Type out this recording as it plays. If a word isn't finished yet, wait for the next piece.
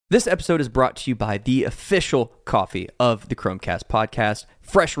This episode is brought to you by the official coffee of the Chromecast podcast,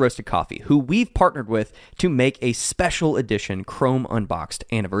 Fresh Roasted Coffee, who we've partnered with to make a special edition Chrome Unboxed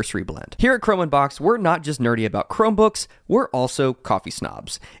anniversary blend. Here at Chrome Unboxed, we're not just nerdy about Chromebooks, we're also coffee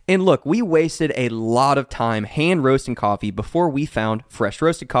snobs. And look, we wasted a lot of time hand roasting coffee before we found Fresh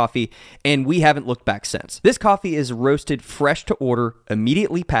Roasted Coffee, and we haven't looked back since. This coffee is roasted fresh to order,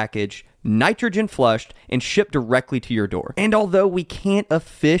 immediately packaged, nitrogen flushed, and shipped directly to your door. And although we can't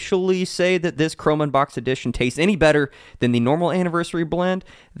officially say that this Chrome Unboxed edition tastes any better than the normal anniversary blend,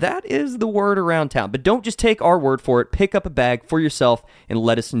 that is the word around town. But don't just take our word for it. Pick up a bag for yourself and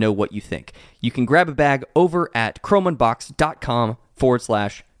let us know what you think. You can grab a bag over at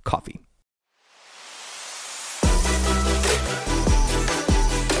chromeunboxed.com/coffee.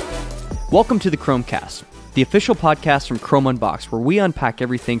 Welcome to the Chromecast, the official podcast from Chrome Unboxed, where we unpack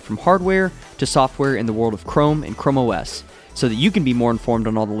everything from hardware to software in the world of Chrome and Chrome OS, so that you can be more informed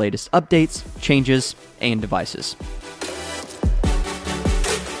on all the latest updates, changes, and devices.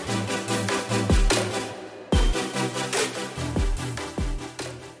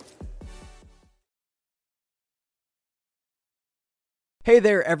 Hey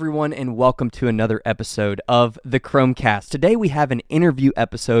there, everyone, and welcome to another episode of the Chromecast. Today we have an interview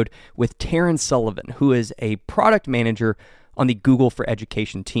episode with Taryn Sullivan, who is a product manager on the Google for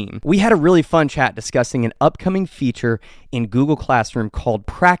Education team. We had a really fun chat discussing an upcoming feature in Google Classroom called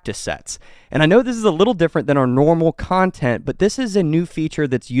Practice Sets. And I know this is a little different than our normal content, but this is a new feature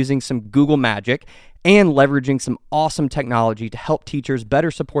that's using some Google magic and leveraging some awesome technology to help teachers better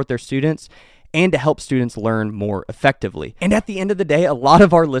support their students and to help students learn more effectively. And at the end of the day, a lot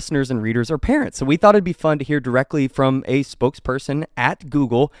of our listeners and readers are parents. So we thought it'd be fun to hear directly from a spokesperson at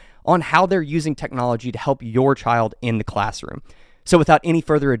Google on how they're using technology to help your child in the classroom. So without any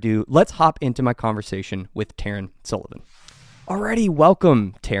further ado, let's hop into my conversation with Taryn Sullivan. Alrighty,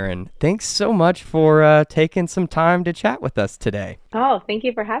 welcome, Taryn. Thanks so much for taking some time to chat with us today. Oh, thank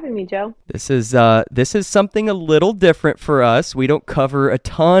you for having me, Joe. This is something a little different for us. We don't cover a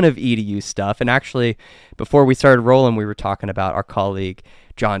ton of EDU stuff. And actually, before we started rolling, we were talking about our colleague,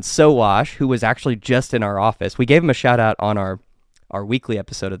 John Sowash, who was actually just in our office. We gave him a shout out on our weekly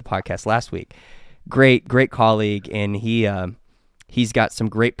episode of the podcast last week. Great colleague. And he's got some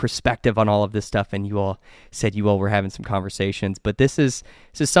great perspective on all of this stuff, and you all said you all were having some conversations. But this is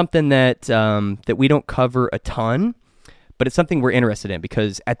something that we don't cover a ton, but it's something we're interested in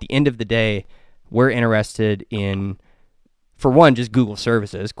because at the end of the day, we're interested in, for one, just Google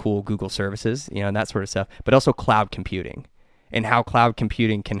services, cool Google services, and that sort of stuff, but also cloud computing and how cloud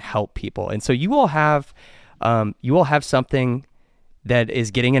computing can help people. And so you all have something that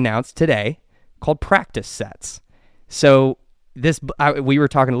is getting announced today called Practice Sets. So we were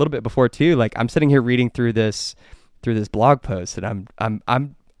talking a little bit before too. Like I'm sitting here reading through this blog post, and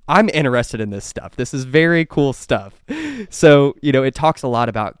I'm interested in this stuff. This is very cool stuff. So it talks a lot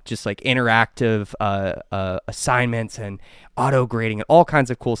about just like interactive assignments and auto grading and all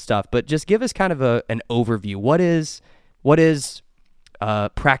kinds of cool stuff. But just give us kind of an overview. What is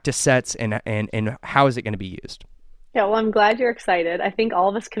Practice Sets and how is it going to be used? Yeah, well, I'm glad you're excited. I think all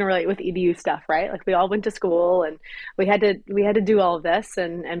of us can relate with EDU stuff, right? Like we all went to school and we had to do all of this,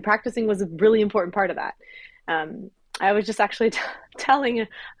 and practicing was a really important part of that. I was just actually telling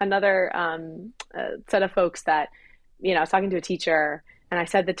another set of folks that, I was talking to a teacher and I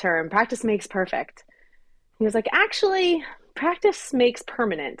said the term practice makes perfect. He was like, actually, practice makes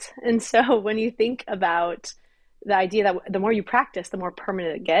permanent. And so when you think about the idea that the more you practice, the more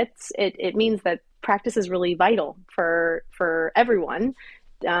permanent it gets, it means that practice is really vital for everyone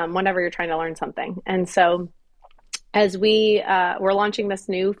whenever you're trying to learn something. And so as we're launching this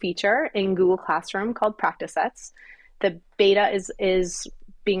new feature in Google Classroom called Practice Sets, the beta is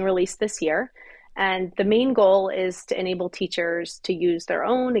being released this year. And the main goal is to enable teachers to use their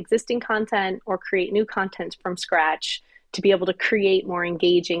own existing content or create new content from scratch to be able to create more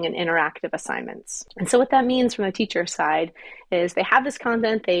engaging and interactive assignments. And so what that means from the teacher side is they have this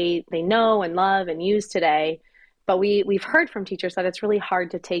content they know and love and use today, but we've heard from teachers that it's really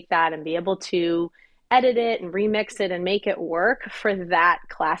hard to take that and be able to edit it and remix it and make it work for that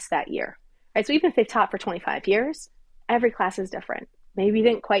class that year. Right? So even if they've taught for 25 years, every class is different. Maybe you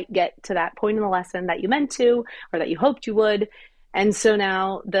didn't quite get to that point in the lesson that you meant to or that you hoped you would. And so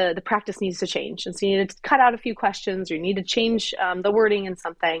now the practice needs to change. And so you need to cut out a few questions, or you need to change the wording in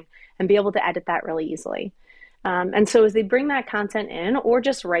something and be able to edit that really easily. And so as they bring that content in or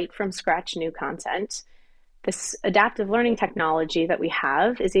just write from scratch new content, this adaptive learning technology that we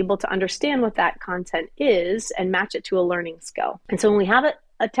have is able to understand what that content is and match it to a learning skill. And so when we have it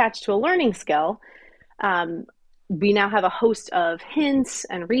attached to a learning skill, we now have a host of hints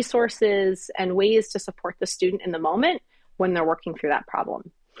and resources and ways to support the student in the moment when they're working through that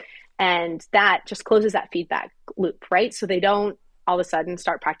problem. And that just closes that feedback loop, right? So they don't all of a sudden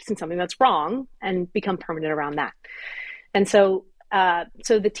start practicing something that's wrong and become permanent around that. And so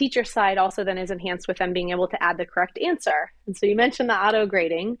the teacher side also then is enhanced with them being able to add the correct answer. And so you mentioned the auto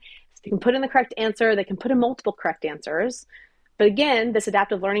grading. So they can put in the correct answer. They can put in multiple correct answers. But again, this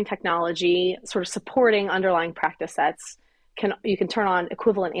adaptive learning technology sort of supporting underlying practice sets, you can turn on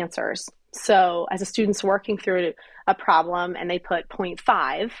equivalent answers. So as a student's working through a problem and they put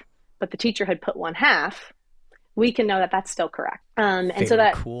 0.5, but the teacher had put 1/2, we can know that that's still correct. And so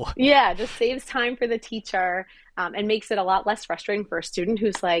that, cool. Yeah, just saves time for the teacher and makes it a lot less frustrating for a student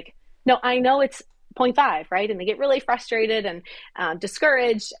who's like, no, I know it's 0.5, right? And they get really frustrated and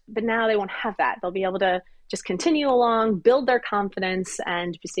discouraged, but now they won't have that. They'll be able to just continue along, build their confidence,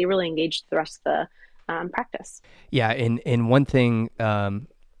 and stay really engaged the rest of the practice. Yeah, and one thing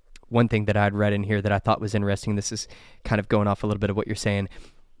that I'd read in here that I thought was interesting, this is kind of going off a little bit of what you're saying.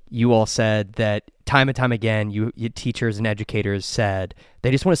 You all said that time and time again, you teachers and educators said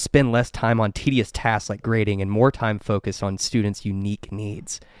they just want to spend less time on tedious tasks like grading and more time focused on students' unique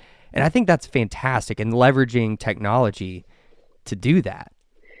needs. And I think that's fantastic. And leveraging technology to do that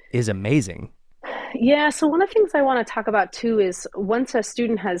is amazing. Yeah, so one of the things I want to talk about too is once a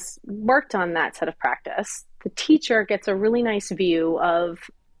student has worked on that set of practice, the teacher gets a really nice view of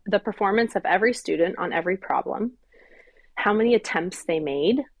the performance of every student on every problem, how many attempts they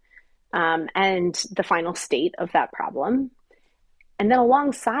made, and the final state of that problem. And then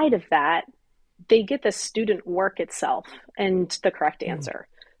alongside of that, they get the student work itself and the correct answer.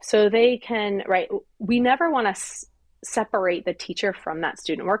 So they can, right, we never want to separate the teacher from that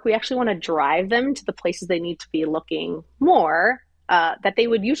student work. We actually want to drive them to the places they need to be looking more, that they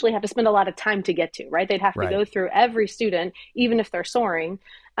would usually have to spend a lot of time to get to, right? They'd have to go through every student, even if they're soaring,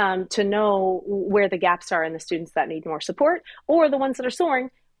 to know where the gaps are in the students that need more support, or the ones that are soaring,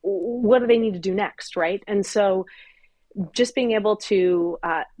 what do they need to do next, right? And so just being able to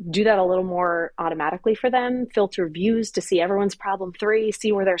do that a little more automatically for them, filter views to see everyone's problem 3,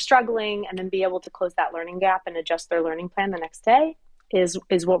 see where they're struggling, and then be able to close that learning gap and adjust their learning plan the next day is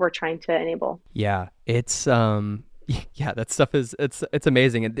what we're trying to enable. Yeah, it's yeah, that stuff is it's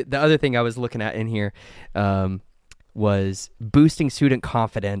amazing. And the other thing I was looking at in here was boosting student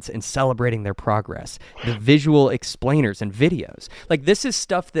confidence and celebrating their progress. The visual explainers and videos. Like, this is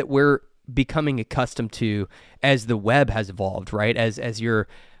stuff that we're becoming accustomed to as the web has evolved, right? As you're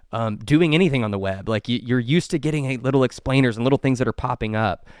doing anything on the web, like you're used to getting little explainers and little things that are popping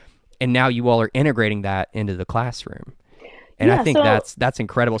up, and now you all are integrating that into the classroom. And I think that's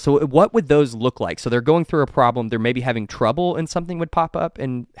incredible. So what would those look like? So they're going through a problem, they're maybe having trouble, and something would pop up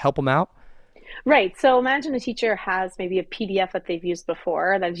and help them out? Right. So imagine a teacher has maybe a PDF that they've used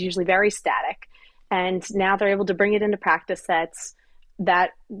before that's usually very static, and now they're able to bring it into practice sets.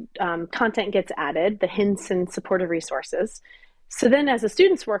 That content gets added, the hints and supportive resources. So then as the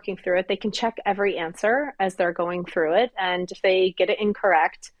student's working through it, they can check every answer as they're going through it. And if they get it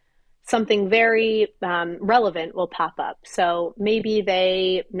incorrect, something very relevant will pop up. So maybe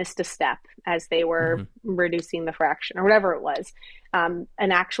they missed a step as they were reducing the fraction or whatever it was. An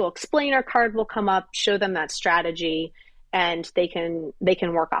actual explainer card will come up, show them that strategy, and they can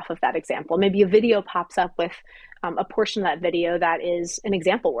work off of that example. Maybe a video pops up with a portion of that video that is an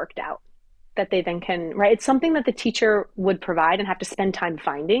example worked out that they then can, right? It's something that the teacher would provide and have to spend time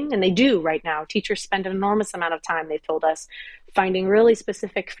finding. And they do right now. Teachers spend an enormous amount of time, they've told us, finding really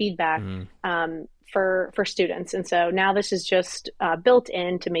specific feedback for students. And so now this is just built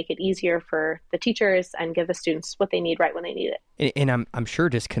in to make it easier for the teachers and give the students what they need right when they need it. And I'm sure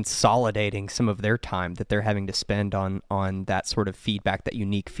just consolidating some of their time that they're having to spend on that sort of feedback, that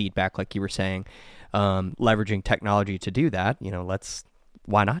unique feedback, like you were saying, leveraging technology to do that,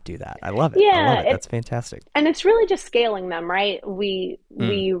 why not do that? I love it. Yeah, I love it. That's fantastic. And it's really just scaling them, right? We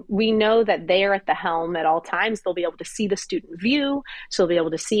know that they are at the helm at all times. They'll be able to see the student view. So they'll be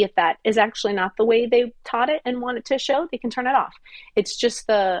able to see if that is actually not the way they taught it and want it to show, they can turn it off. It's just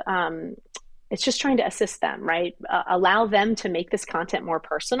it's just trying to assist them, right? Allow them to make this content more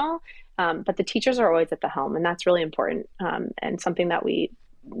personal. But the teachers are always at the helm, and that's really important. And something that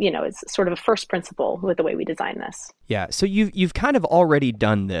is sort of a first principle with the way we design this. Yeah. So you've kind of already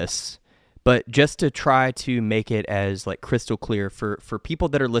done this, but just to try to make it as crystal clear for people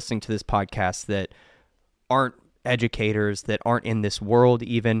that are listening to this podcast that aren't educators, that aren't in this world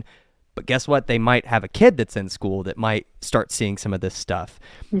even, but guess what? They might have a kid that's in school that might start seeing some of this stuff.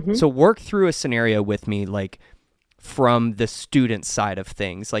 So work through a scenario with me, from the student side of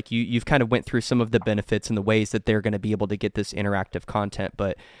things? Like you've kind of went through some of the benefits and the ways that they're going to be able to get this interactive content,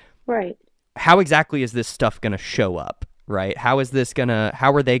 but Right. how exactly is this stuff going to show up? Right? How are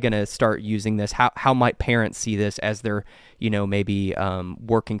they going to start using this? How might parents see this as they're, maybe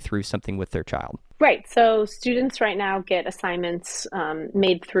working through something with their child? Right. So students right now get assignments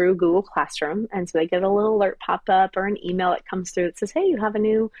made through Google Classroom. And so they get a little alert pop up or an email that comes through that says, hey, you have a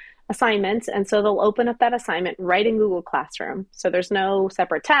new assignment. And so they'll open up that assignment right in Google Classroom. So there's no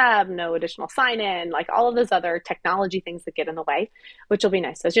separate tab, no additional sign in, like all of those other technology things that get in the way, which will be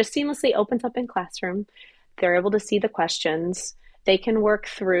nice. So it just seamlessly opens up in Classroom. They're able to see the questions. They can work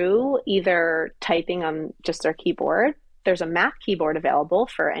through either typing on just their keyboard. There's a math keyboard available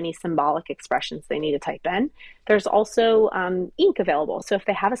for any symbolic expressions they need to type in. There's also ink available. So if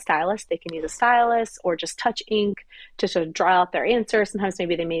they have a stylus, they can use a stylus or just touch ink to sort of draw out their answers. Sometimes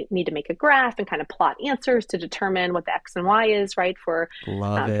maybe they may need to make a graph and kind of plot answers to determine what the X and Y is, right, for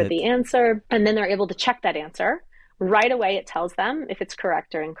the answer. And then they're able to check that answer. Right away, it tells them if it's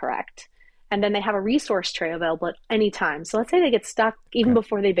correct or incorrect. And then they have a resource tray available at any time. So let's say they get stuck even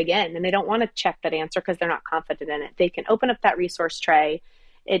before they begin and they don't want to check that answer because they're not confident in it. They can open up that resource tray.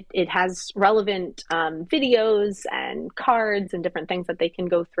 It has relevant videos and cards and different things that they can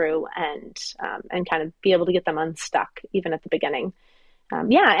go through and kind of be able to get them unstuck even at the beginning.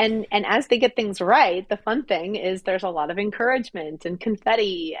 And as they get things right, the fun thing is there's a lot of encouragement and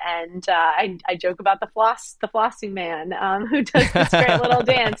confetti. And I joke about the flossing man who does this great little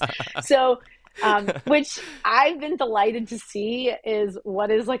dance. So, which I've been delighted to see is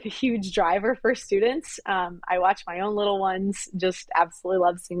what is like a huge driver for students. I watch my own little ones just absolutely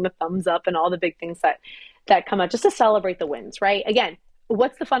love seeing the thumbs up and all the big things that come out just to celebrate the wins, right? Again,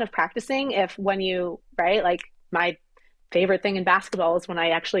 what's the fun of practicing if when you, right, like my favorite thing in basketball is when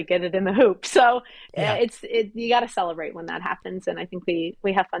I actually get it in the hoop. So you got to celebrate when that happens. And I think we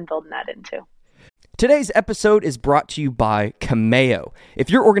have fun building that in too. Today's episode is brought to you by Cameo.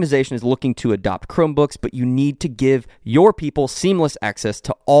 If your organization is looking to adopt Chromebooks, but you need to give your people seamless access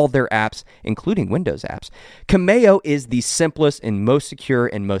to all their apps, including Windows apps, Cameo is the simplest and most secure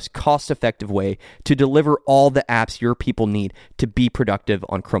and most cost-effective way to deliver all the apps your people need to be productive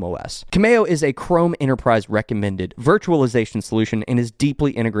on Chrome OS. Cameo is a Chrome Enterprise recommended virtualization solution and is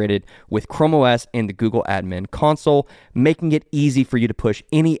deeply integrated with Chrome OS and the Google Admin Console, making it easy for you to push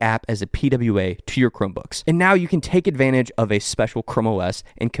any app as a PWA to your Chromebooks. And now you can take advantage of a special Chrome OS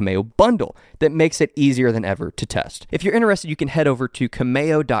and Cameo bundle that makes it easier than ever to test. If you're interested, you can head over to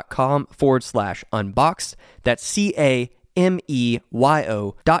cameo.com/unboxed. That's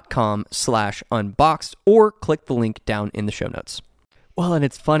cameo.com/unboxed, or click the link down in the show notes. Well, and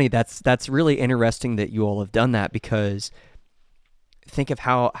it's funny, that's really interesting that you all have done that, because think of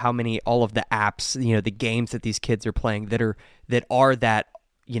how many, all of the apps, the games that these kids are playing that are that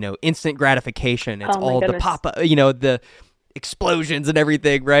instant gratification. It's all the pop-up, the explosions and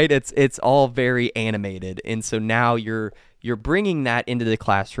everything, right? It's all very animated. And so now you're bringing that into the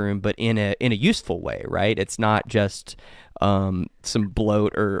classroom, but in a useful way, right? It's not just some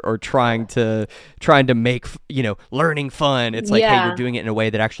bloat or trying to make, learning fun. It's like, hey, you're doing it in a way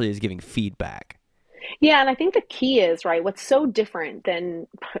that actually is giving feedback. Yeah, and I think the key is, right, what's so different than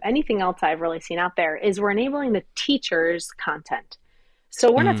anything else I've really seen out there is we're enabling the teachers' content. So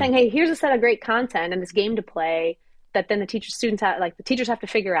we're not saying, hey, here's a set of great content and this game to play that then the teachers have to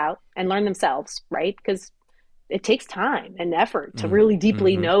figure out and learn themselves, right? Because it takes time and effort to really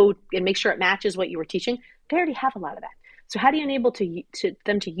deeply know and make sure it matches what you were teaching. They already have a lot of that. So how do you enable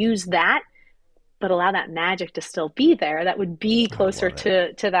them to use that, but allow that magic to still be there? That would be closer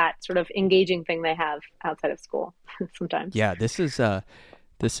to that sort of engaging thing they have outside of school sometimes. Yeah, this is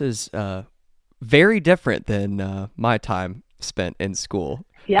very different than my time spent in school.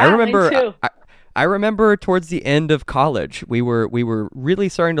 Yeah, me too. I remember towards the end of college, we were really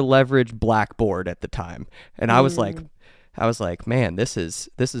starting to leverage Blackboard at the time, and I was like, man, this is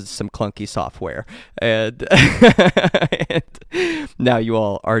some clunky software, and, and now you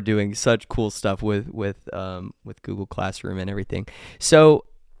all are doing such cool stuff with Google Classroom and everything. So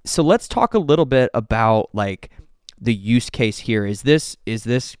let's talk a little bit about like the use case here. Is this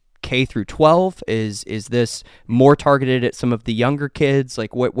K through 12? Is this more targeted at some of the younger kids?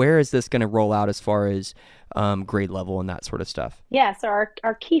 Like where is this going to roll out as far as grade level and that sort of stuff? Yeah, so our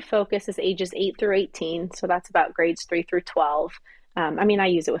key focus is ages 8 through 18. So that's about grades 3 through 12. I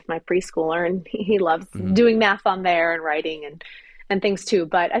use it with my preschooler, and he loves doing math on there and writing and things too.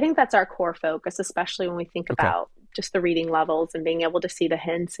 But I think that's our core focus, especially when we think about just the reading levels and being able to see the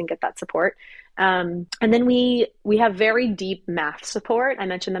hints and get that support. And then we have very deep math support. I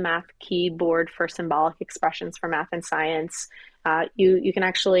mentioned the math keyboard for symbolic expressions for math and science. You can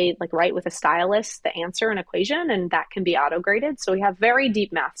actually like write with a stylus the answer and equation, and that can be auto graded. So we have very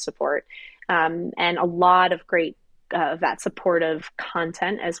deep math support, and a lot of great that supportive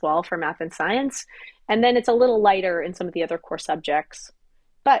content as well for math and science. And then it's a little lighter in some of the other core subjects,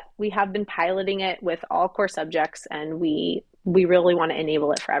 but we have been piloting it with all core subjects, and we really want to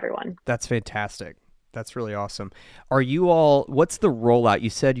enable it for everyone. That's fantastic. That's really awesome. What's the rollout? You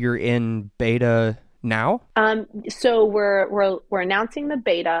said you're in beta now? So we're announcing the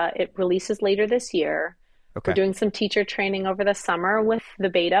beta. It releases later this year. Okay. We're doing some teacher training over the summer with the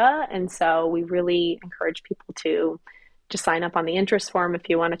beta, and so we really encourage people to just sign up on the interest form if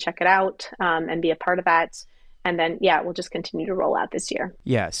you want to check it out, and be a part of that. And then, yeah, we'll just continue to roll out this year.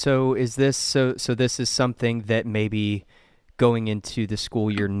 Yeah. So is this so this is something that maybe going into the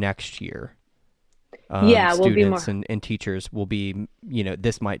school year next year, Yeah, we'll be more. students and teachers will be,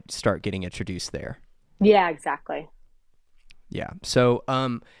 this might start getting introduced there. Yeah, exactly. Yeah. So,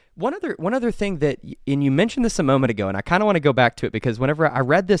 one other thing and you mentioned this a moment ago, and I kind of want to go back to it because whenever I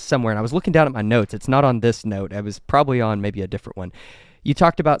read this somewhere and I was looking down at my notes, it's not on this note. It was probably on maybe a different one. You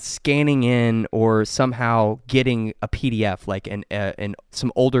talked about scanning in or somehow getting a PDF, like an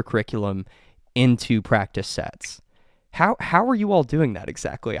some older curriculum, into practice sets. How are you all doing that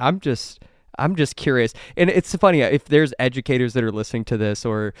exactly? I'm just curious. And it's funny if there's educators that are listening to this,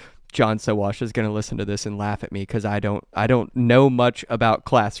 or John Sowash is going to listen to this and laugh at me because I don't know much about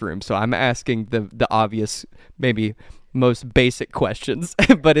classrooms. So I'm asking the obvious, maybe most basic questions,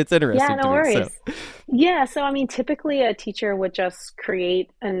 but it's interesting Yeah, to no me. worries. So, Yeah, so I mean, typically a teacher would just create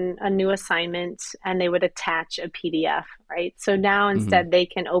a new assignment and they would attach a PDF, right? So now mhm. instead they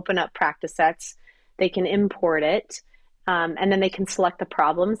can open up practice sets, they can import it, and then they can select the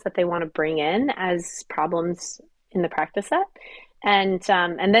problems that they want to bring in as problems in the practice set. And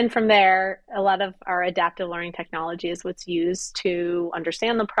then from there, a lot of our adaptive learning technology is what's used to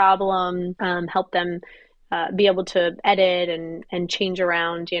understand the problem, help them be able to edit and change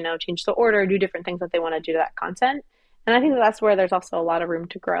around, change the order, do different things that they want to do to that content. And I think that's where there's also a lot of room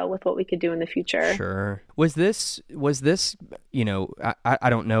to grow with what we could do in the future. Sure. Was this, I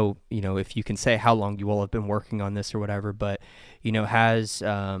don't know, if you can say how long you all have been working on this or whatever, but, has,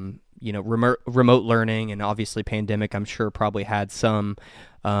 remote learning and obviously pandemic, I'm sure probably had some,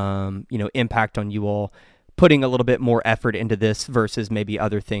 impact on you all putting a little bit more effort into this versus maybe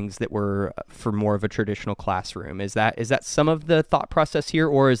other things that were for more of a traditional classroom. Is that some of the thought process here,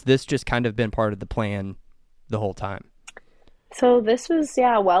 or has this just kind of been part of the plan the whole time? So this was,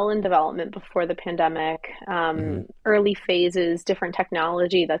 yeah, well in development before the pandemic, Hmm. early phases, different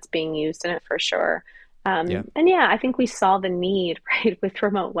technology that's being used in it for sure. Yeah. And yeah, I think we saw the need, right, with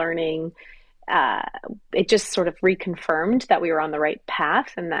remote learning. Uh, it just sort of reconfirmed that we were on the right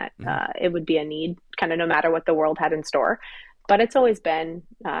path and that Hmm. it would be a need kind of no matter what the world had in store. But it's always been,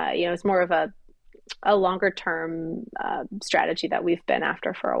 it's more of a longer term strategy that we've been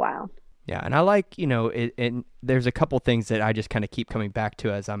after for a while. Yeah, and I like, and there's a couple things that I just kind of keep coming back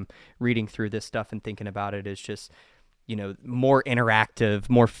to as I'm reading through this stuff and thinking about it is just, more interactive,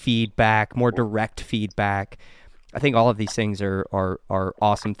 more feedback, more direct feedback. I think all of these things are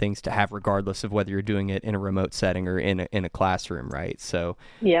awesome things to have regardless of whether you're doing it in a remote setting or in a classroom, right? So,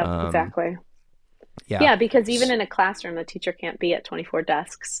 Yep, um, exactly. yeah. Yeah, because even S- in a classroom, the teacher can't be at 24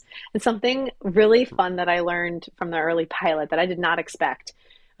 desks. And something really fun that I learned from the early pilot that I did not expect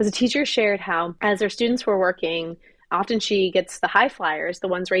was a teacher shared how, as their students were working, often she gets the high flyers, the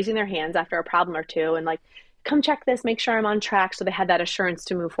ones raising their hands after a problem or two, and like, come check this, make sure I'm on track. So they had that assurance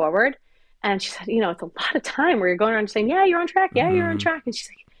to move forward. And she said, it's a lot of time where you're going around saying, yeah, you're on track. Yeah, you're on mhm. track. And she's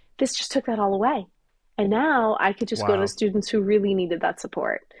like, this just took that all away. And now I could just go to the Wow. students who really needed that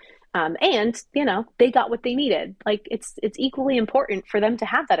support. And they got what they needed. Like it's equally important for them to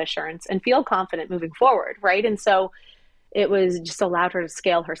have that assurance and feel confident moving forward, right? And so it was just allowed her to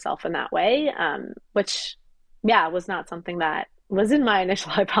scale herself in that way, which, yeah, was not something that was in my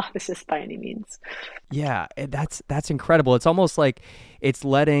initial hypothesis by any means. Yeah, that's incredible. It's almost like it's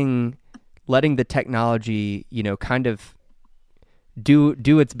letting the technology, kind of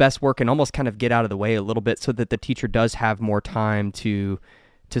do its best work and almost kind of get out of the way a little bit so that the teacher does have more time to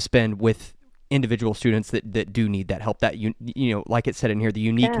spend with individual students that do need that help, that like it said in here, the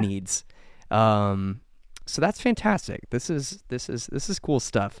unique Yeah. needs. So that's fantastic. This is cool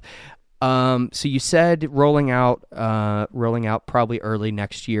stuff. So you said rolling out probably early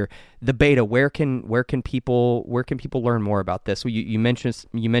next year. The beta, where can people learn more about this? So you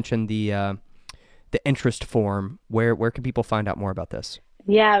mentioned the interest form, where can people find out more about this?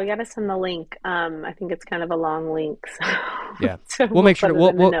 Yeah, we got to send the link. I think it's kind of a long link, so, Yeah. so We'll we'll make sure put to, it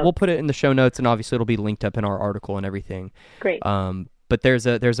in the we'll notes. put it in the show notes, and obviously it'll be linked up in our article and everything. Great. But there's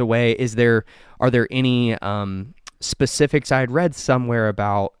a way. Are there any specifics? I had read somewhere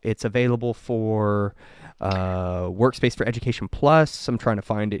about it's available for Workspace for Education Plus. I'm trying to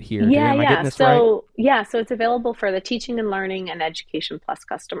find it here. Yeah, Am I getting yeah. this right? So it's available for the Teaching and Learning and Education Plus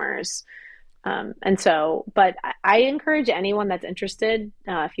customers. But I encourage anyone that's interested,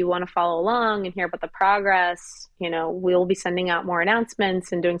 if you want to follow along and hear about the progress, we'll be sending out more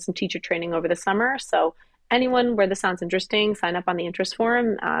announcements and doing some teacher training over the summer. So anyone where this sounds interesting, sign up on the interest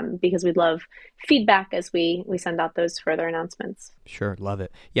forum, because we'd love feedback as we send out those further announcements. Sure, love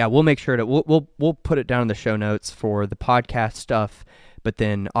it. Yeah, we'll make sure to we'll put it down in the show notes for the podcast stuff, but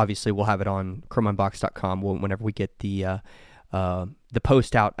then obviously we'll have it on chromeunbox.com whenever we get the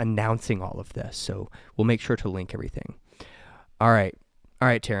post out announcing all of this. So we'll make sure to link everything. All right,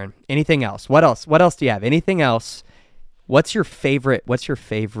 Taryn. Anything else? What else? What else do you have? Anything else? What's your favorite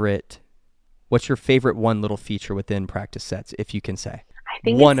one little feature within practice sets, if you can say? I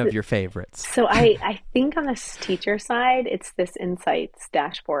think One of your favorites. So I think on the teacher side, it's this insights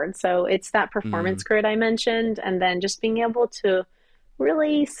dashboard. So it's that performance grid I mentioned, and then just being able to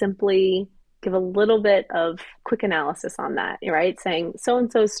really simply give a little bit of quick analysis on that, right? Saying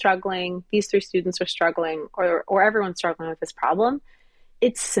so-and-so is struggling, these 3 students are struggling, or everyone's struggling with this problem.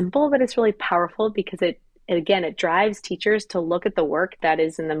 It's simple, but it's really powerful because it drives teachers to look at the work that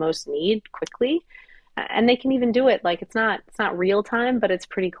is in the most need quickly. And they can even do it like it's not real time, but it's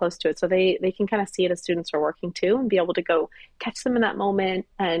pretty close to it. So they can kind of see it as students are working too, and be able to go catch them in that moment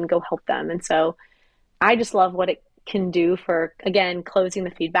and go help them. And so I just love what it can do for, again, closing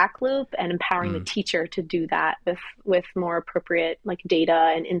the feedback loop and empowering the teacher to do that with more appropriate like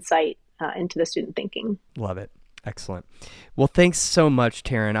data and insight into the student thinking. Love it. Excellent. Well, thanks so much,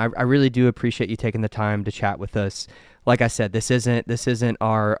 Taryn. I really do appreciate you taking the time to chat with us. Like I said, this isn't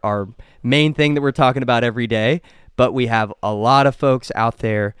our main thing that we're talking about every day, but we have a lot of folks out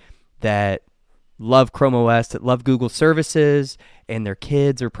there that love Chrome OS, that love Google services, and their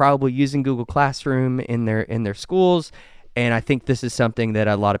kids are probably using Google Classroom in their schools. And I think this is something that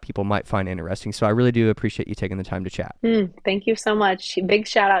a lot of people might find interesting. So I really do appreciate you taking the time to chat. Thank you so much. Big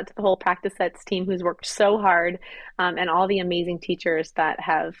shout out to the whole Practice Sets team who's worked so hard, and all the amazing teachers that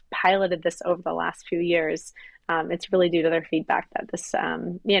have piloted this over the last few years. It's really due to their feedback that this,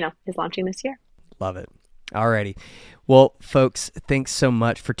 is launching this year. Love it. Alrighty. Well, folks, thanks so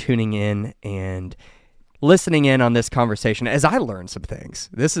much for tuning in and listening in on this conversation as I learned some things.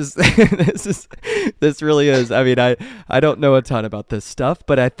 This really is. I mean, I don't know a ton about this stuff,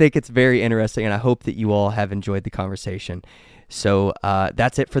 but I think it's very interesting, and I hope that you all have enjoyed the conversation. So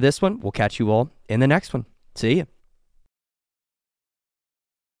that's it for this one. We'll catch you all in the next one. See you.